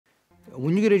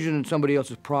When you get injured on somebody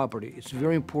else's property, it's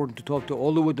very important to talk to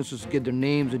all the witnesses, get their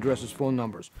names, addresses, phone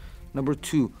numbers. Number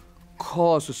two,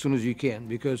 call us as soon as you can,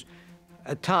 because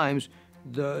at times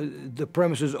the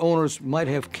premises owners might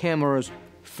have cameras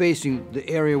facing the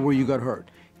area where you got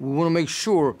hurt. We want to make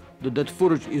sure that that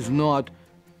footage is not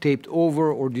taped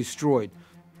over or destroyed.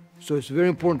 So it's very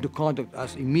important to contact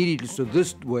us immediately, so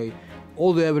this way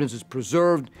all the evidence is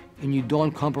preserved and you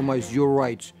don't compromise your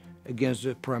rights against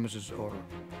the premises owner.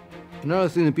 Another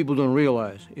thing that people don't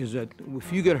realize is that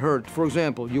if you get hurt, for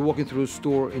example, you're walking through a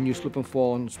store and you slip and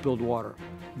fall and spilled water,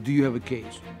 do you have a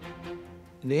case?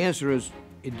 And the answer is,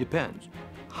 it depends.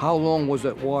 How long was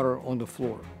that water on the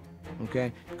floor,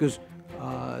 okay? Because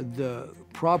the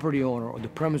property owner or the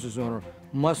premises owner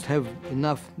must have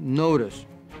enough notice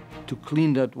to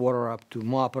clean that water up, to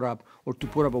mop it up, or to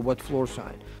put up a wet floor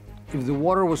sign. If the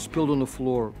water was spilled on the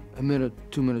floor a minute,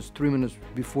 2 minutes, 3 minutes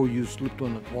before you slipped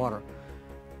on that water,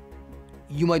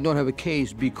 you might not have a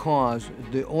case because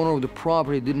the owner of the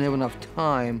property didn't have enough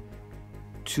time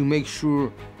to make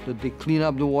sure that they clean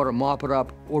up the water, mop it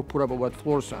up, or put up a wet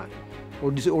floor sign,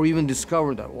 or even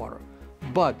discover that water.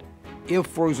 But if,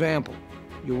 for example,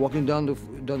 you're walking down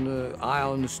the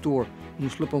aisle in the store and you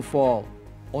slip and fall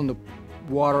on the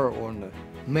water or on the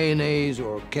mayonnaise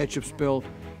or ketchup spill,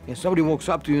 and somebody walks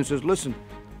up to you and says, listen,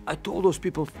 I told those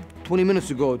people 20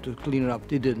 minutes ago to clean it up,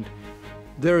 they didn't.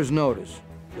 There is notice.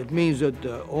 It means that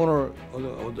the owner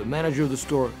or the manager of the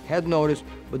store had notice,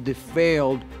 but they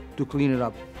failed to clean it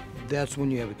up. That's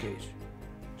when you have a case.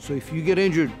 So if you get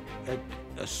injured at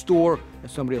a store, at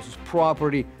somebody else's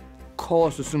property, call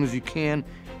us as soon as you can.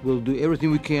 We'll do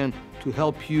everything we can to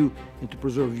help you and to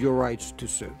preserve your rights to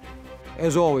sue.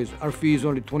 As always, our fee is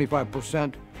only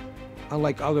 25%,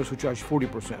 unlike others who charge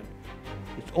 40%.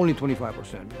 It's only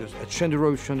 25% because at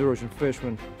Shenderovich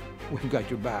Fishman, we've got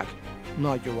your back,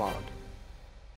 not your wallet.